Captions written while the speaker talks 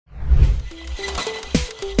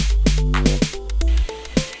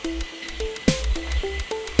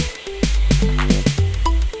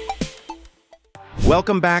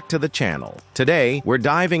Welcome back to the channel. Today, we're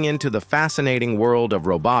diving into the fascinating world of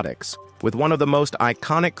robotics with one of the most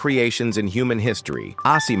iconic creations in human history,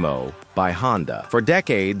 ASIMO by Honda. For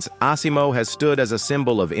decades, ASIMO has stood as a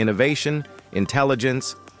symbol of innovation,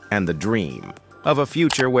 intelligence, and the dream of a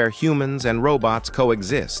future where humans and robots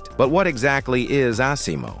coexist. But what exactly is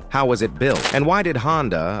ASIMO? How was it built? And why did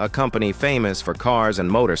Honda, a company famous for cars and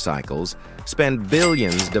motorcycles, spend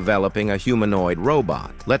billions developing a humanoid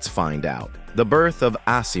robot? Let's find out. The birth of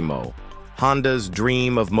ASIMO, Honda's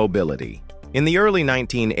dream of mobility. In the early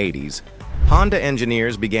 1980s, Honda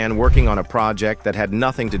engineers began working on a project that had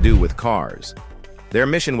nothing to do with cars. Their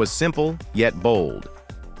mission was simple yet bold: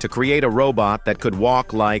 to create a robot that could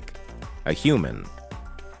walk like a human.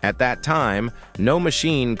 At that time, no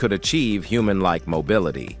machine could achieve human-like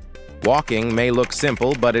mobility. Walking may look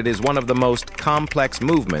simple, but it is one of the most complex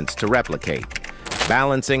movements to replicate.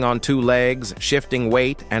 Balancing on two legs, shifting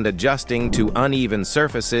weight, and adjusting to uneven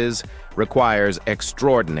surfaces requires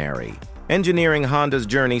extraordinary. Engineering Honda's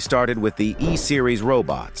journey started with the E-Series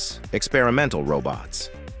robots, experimental robots.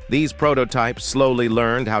 These prototypes slowly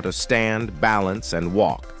learned how to stand, balance, and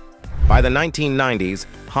walk. By the 1990s,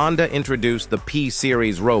 Honda introduced the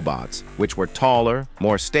P-Series robots, which were taller,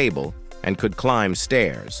 more stable, and could climb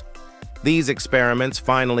stairs. These experiments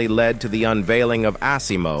finally led to the unveiling of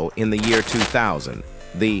ASIMO in the year 2000,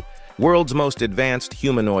 the world's most advanced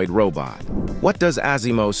humanoid robot. What does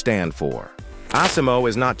ASIMO stand for? ASIMO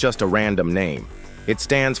is not just a random name. It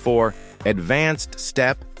stands for Advanced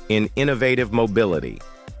Step in Innovative Mobility.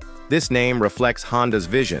 This name reflects Honda's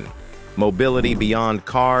vision: mobility beyond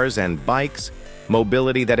cars and bikes,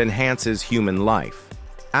 mobility that enhances human life.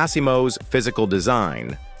 ASIMO's physical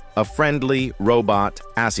design, a friendly robot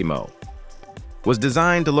ASIMO, was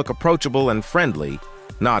designed to look approachable and friendly,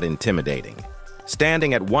 not intimidating.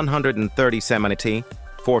 Standing at 130 cm,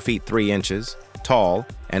 4 feet 3 inches, tall,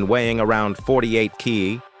 and weighing around 48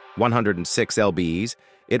 kg, 106 lbs,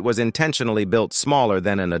 it was intentionally built smaller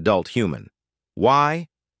than an adult human. Why?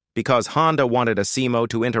 Because Honda wanted ASIMO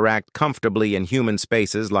to interact comfortably in human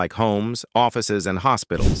spaces like homes, offices, and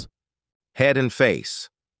hospitals. Head and face.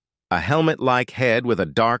 A helmet-like head with a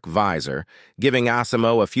dark visor, giving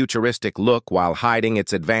ASIMO a futuristic look while hiding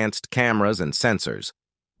its advanced cameras and sensors.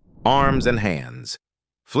 Arms and hands.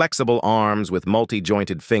 Flexible arms with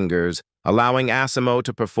multi-jointed fingers, allowing ASIMO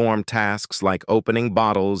to perform tasks like opening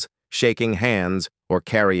bottles, shaking hands, or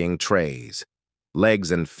carrying trays. Legs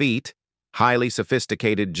and feet. Highly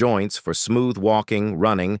sophisticated joints for smooth walking,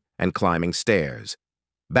 running, and climbing stairs.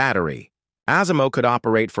 Battery. ASIMO could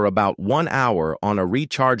operate for about 1 hour on a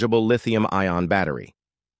rechargeable lithium-ion battery.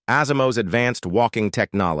 ASIMO's advanced walking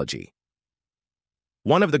technology.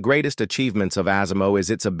 One of the greatest achievements of ASIMO is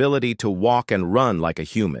its ability to walk and run like a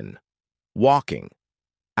human. Walking.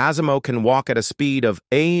 ASIMO can walk at a speed of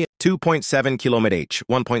 2.7 km/h,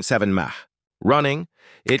 1.7 mach. Running,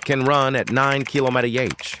 it can run at 9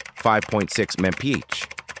 km/h, 5.6 mph,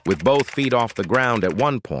 with both feet off the ground at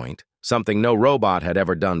one point, something no robot had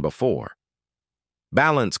ever done before.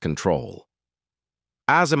 Balance control.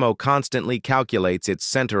 ASIMO constantly calculates its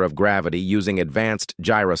center of gravity using advanced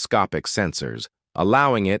gyroscopic sensors,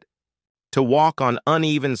 allowing it to walk on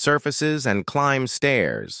uneven surfaces and climb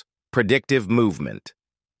stairs. Predictive movement.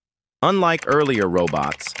 Unlike earlier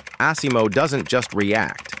robots, ASIMO doesn't just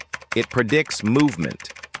react. It predicts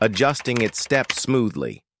movement, adjusting its steps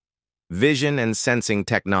smoothly. Vision and sensing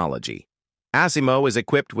technology. ASIMO is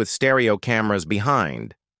equipped with stereo cameras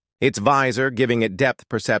behind, its visor giving it depth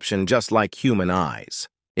perception just like human eyes.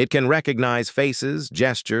 It can recognize faces,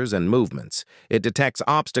 gestures, and movements. It detects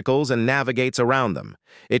obstacles and navigates around them.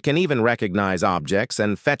 It can even recognize objects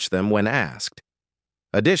and fetch them when asked.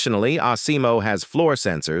 Additionally, ASIMO has floor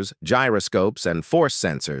sensors, gyroscopes, and force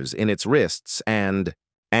sensors in its wrists and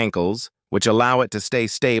ankles, which allow it to stay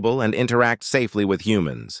stable and interact safely with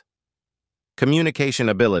humans. Communication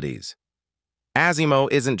abilities. ASIMO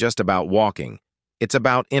isn't just about walking. It's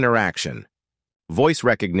about interaction. Voice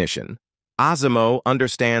recognition. ASIMO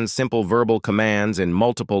understands simple verbal commands in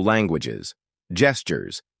multiple languages.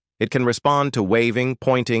 Gestures. It can respond to waving,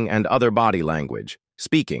 pointing, and other body language.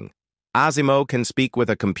 Speaking. ASIMO can speak with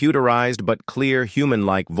a computerized but clear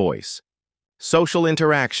human-like voice. Social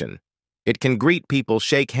interaction. It can greet people,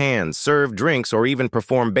 shake hands, serve drinks, or even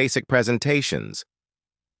perform basic presentations.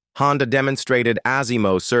 Honda demonstrated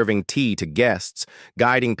ASIMO serving tea to guests,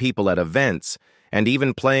 guiding people at events, and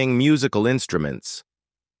even playing musical instruments.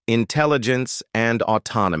 Intelligence and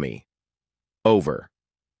autonomy. Over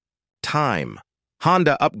time,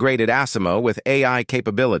 Honda upgraded ASIMO with AI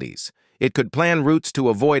capabilities. It could plan routes to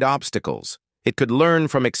avoid obstacles. It could learn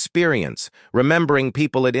from experience, remembering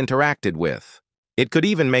people it interacted with. It could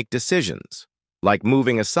even make decisions, like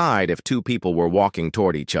moving aside if two people were walking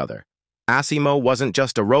toward each other. ASIMO wasn't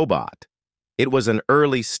just a robot. It was an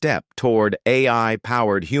early step toward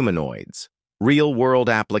AI-powered humanoids, real-world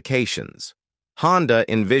applications. Honda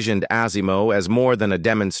envisioned ASIMO as more than a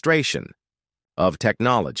demonstration of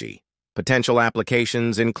technology. Potential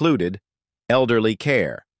applications included elderly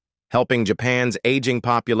care, helping Japan's aging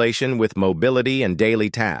population with mobility and daily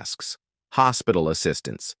tasks, hospital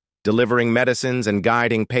assistance, delivering medicines and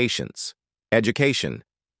guiding patients, education,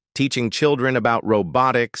 teaching children about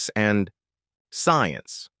robotics and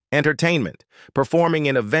science, entertainment, performing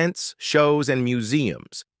in events, shows, and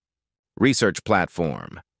museums, research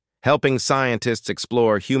platform, helping scientists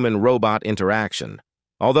explore human-robot interaction.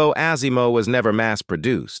 Although ASIMO was never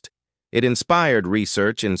mass-produced, it inspired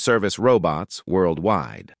research in service robots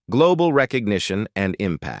worldwide. Global recognition and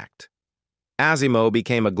impact. ASIMO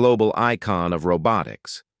became a global icon of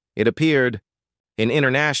robotics. It appeared in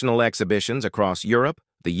international exhibitions across Europe,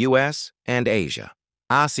 the US, and Asia.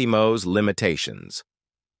 ASIMO's limitations.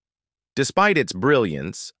 Despite its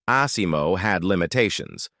brilliance, ASIMO had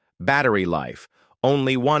limitations. Battery life,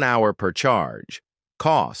 only 1 hour per charge.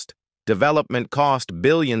 Cost. Development cost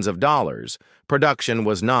billions of dollars. Production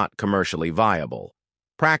was not commercially viable.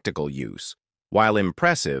 Practical use. While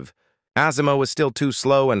impressive, ASIMO was still too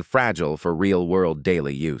slow and fragile for real-world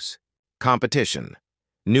daily use. Competition.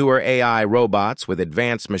 Newer AI robots with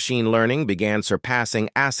advanced machine learning began surpassing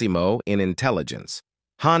ASIMO in intelligence.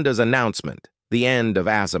 Honda's announcement, the end of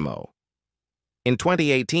ASIMO. In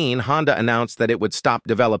 2018, Honda announced that it would stop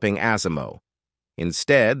developing ASIMO.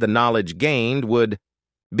 Instead, the knowledge gained would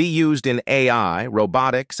be used in AI,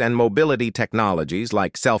 robotics, and mobility technologies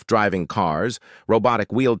like self-driving cars, robotic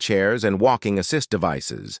wheelchairs, and walking assist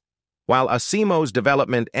devices. While ASIMO's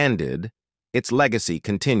development ended, its legacy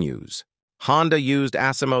continues. Honda used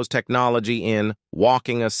ASIMO's technology in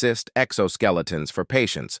walking assist exoskeletons for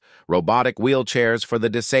patients, robotic wheelchairs for the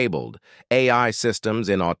disabled, AI systems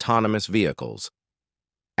in autonomous vehicles.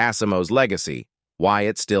 ASIMO's legacy, why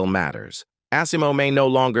it still matters. ASIMO may no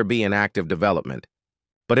longer be in active development,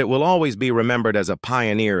 but it will always be remembered as a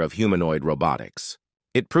pioneer of humanoid robotics.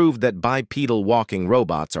 It proved that bipedal walking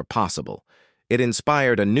robots are possible. It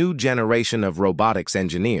inspired a new generation of robotics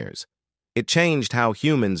engineers. It changed how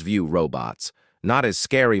humans view robots, not as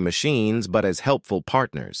scary machines, but as helpful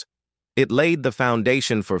partners. It laid the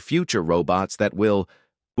foundation for future robots that will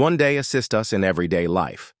one day assist us in everyday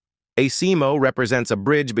life. ASIMO represents a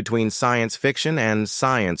bridge between science fiction and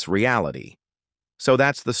science reality. So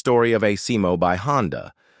that's the story of ASIMO by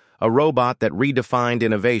Honda, a robot that redefined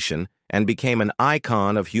innovation and became an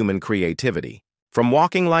icon of human creativity. From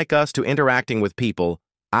walking like us to interacting with people,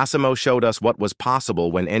 ASIMO showed us what was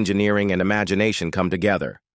possible when engineering and imagination come together.